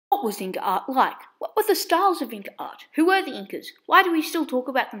What was Inca art like? What were the styles of Inca art? Who were the Incas? Why do we still talk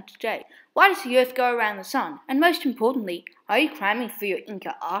about them today? Why does the earth go around the sun? And most importantly, are you cramming for your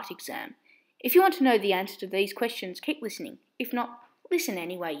Inca art exam? If you want to know the answer to these questions, keep listening. If not, listen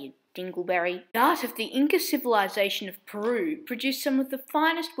anyway, you dingleberry. The art of the Inca civilization of Peru produced some of the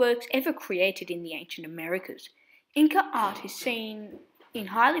finest works ever created in the ancient Americas. Inca art is seen in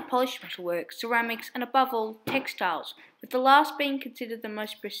highly polished metalwork, ceramics, and above all, textiles, with the last being considered the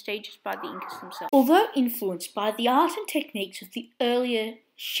most prestigious by the Incas themselves. Although influenced by the art and techniques of the earlier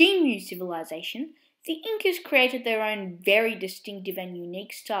Xinyu civilization, the Incas created their own very distinctive and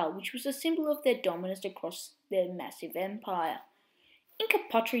unique style, which was a symbol of their dominance across their massive empire. Inca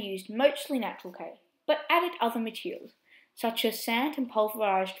pottery used mostly natural clay, but added other materials, such as sand and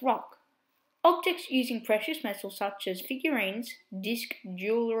pulverized rock. Objects using precious metals such as figurines, disc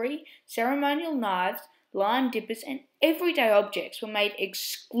jewellery, ceremonial knives, lime dippers, and everyday objects were made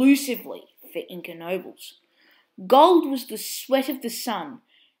exclusively for Inca nobles. Gold was the sweat of the sun,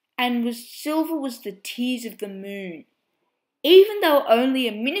 and silver was the tears of the moon. Even though only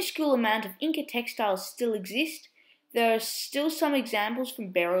a minuscule amount of Inca textiles still exist, there are still some examples from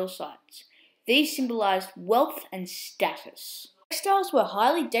burial sites. These symbolized wealth and status. Textiles were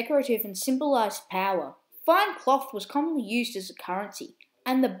highly decorative and symbolized power. Fine cloth was commonly used as a currency,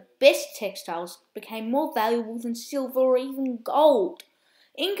 and the best textiles became more valuable than silver or even gold.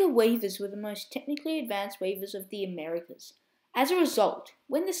 Inca weavers were the most technically advanced weavers of the Americas. As a result,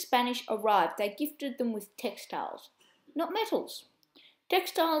 when the Spanish arrived, they gifted them with textiles, not metals.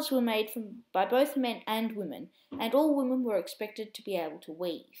 Textiles were made by both men and women, and all women were expected to be able to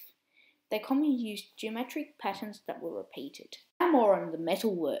weave. They commonly used geometric patterns that were repeated. Now more on the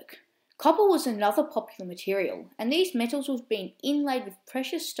metalwork. Copper was another popular material, and these metals were being inlaid with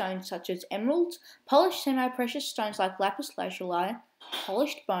precious stones such as emeralds, polished semi-precious stones like lapis lazuli,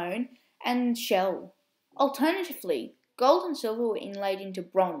 polished bone, and shell. Alternatively, gold and silver were inlaid into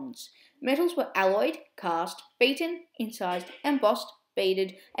bronze. Metals were alloyed, cast, beaten, incised, embossed,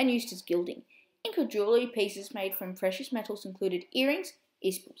 beaded, and used as gilding. Inca jewellery pieces made from precious metals included earrings,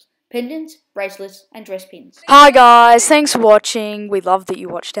 ispals, pendants, bracelets, and dress pins. Hi guys, thanks for watching. We love that you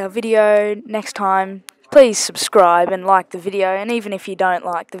watched our video. Next time, please subscribe and like the video. And even if you don't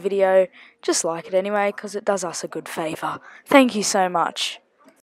like the video, just like it anyway, because it does us a good favour. Thank you so much.